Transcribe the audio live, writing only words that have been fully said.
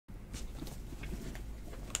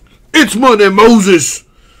It's Monday, Moses.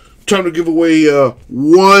 Time to give away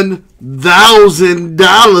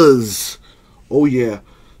 $1,000. Oh yeah.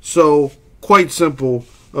 So quite simple,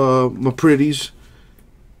 my pretties.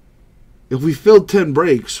 If we filled 10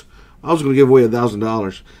 breaks, I was going to give away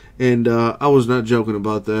 $1,000, and I was not joking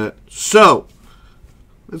about that. So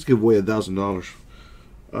let's give away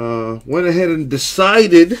 $1,000. Went ahead and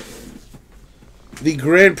decided the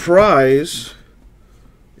grand prize,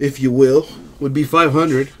 if you will, would be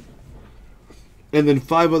 500, and then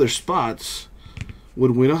 5 other spots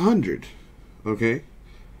would win 100. Okay.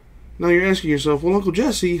 Now you're asking yourself, well, Uncle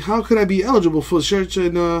Jesse, how could I be eligible for such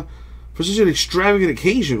an extravagant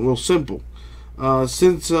occasion? Well, simple.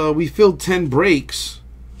 Since we filled 10 breaks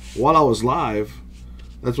while I was live,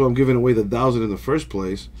 that's why I'm giving away the 1,000 in the first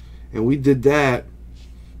place, and we did that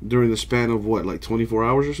during the span of what, like 24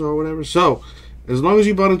 hours or so, or whatever. So as long as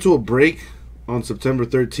you bought into a break on September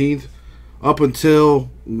 13th, up until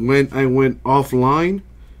when I went offline,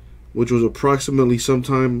 which was approximately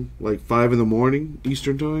sometime like 5 in the morning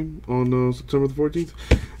Eastern time on September the 14th.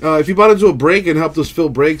 If you bought into a break and helped us fill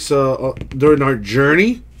breaks during our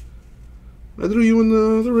journey, I threw you in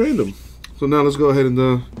the random. So now let's go ahead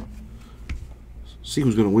and see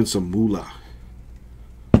who's going to win some moolah.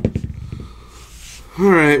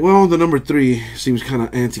 Alright, well, the number 3 seems kind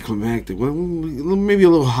of anticlimactic. Well, maybe a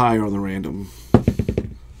little higher on the random.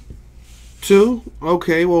 2?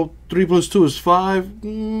 Okay, well, 3 plus 2 is 5.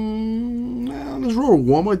 Let's roll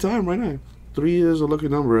one more time right now. 3 is a lucky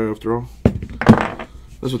number after all.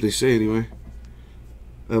 That's what they say anyway.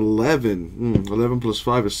 11. 11 plus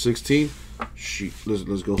 5 is 16. Shoot,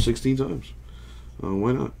 let's go 16 times.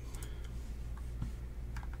 Why not?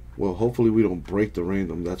 Well, hopefully we don't break the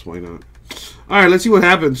random. That's why not. Alright, let's see what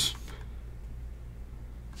happens.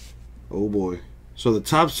 Oh boy. So the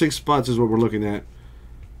top 6 spots is what we're looking at.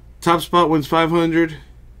 Top spot wins 500,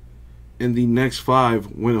 and the next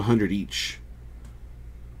 5 win 100 each.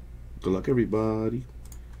 Good luck, everybody.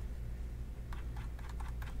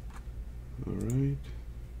 Alright.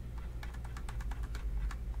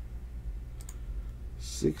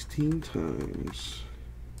 16 times.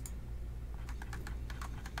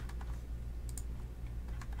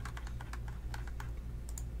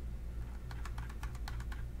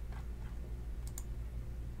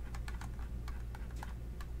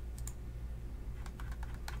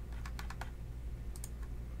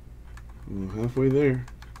 We're halfway there.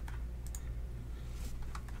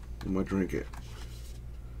 I'm gonna drink it.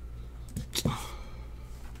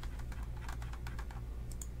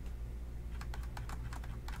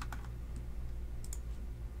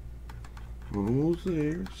 Almost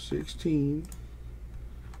there. 16,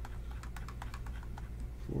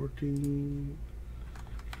 14,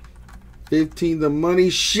 15. The money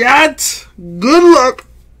shot. Good luck.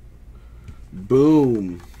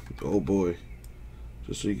 Boom. Oh boy.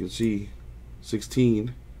 Just so you can see,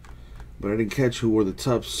 16. But I didn't catch who were the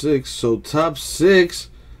top 6. So top 6,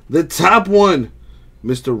 the top one,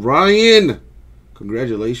 Mr. Ryan.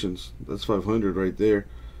 Congratulations. That's 500 right there.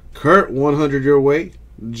 Kurt, 100 your way.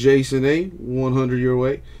 Jason A, 100 your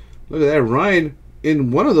way. Look at that, Ryan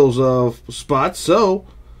in one of those spots. So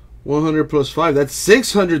 100 plus 5, that's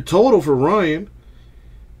 600 total for Ryan.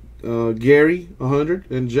 Gary,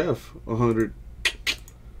 100, and Jeff, 100.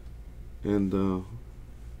 And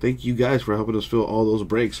thank you guys for helping us fill all those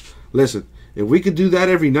breaks. Listen, if we could do that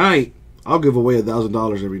every night, I'll give away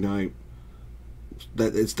 $1,000 every night.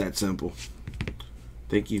 It's that simple.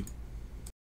 Thank you.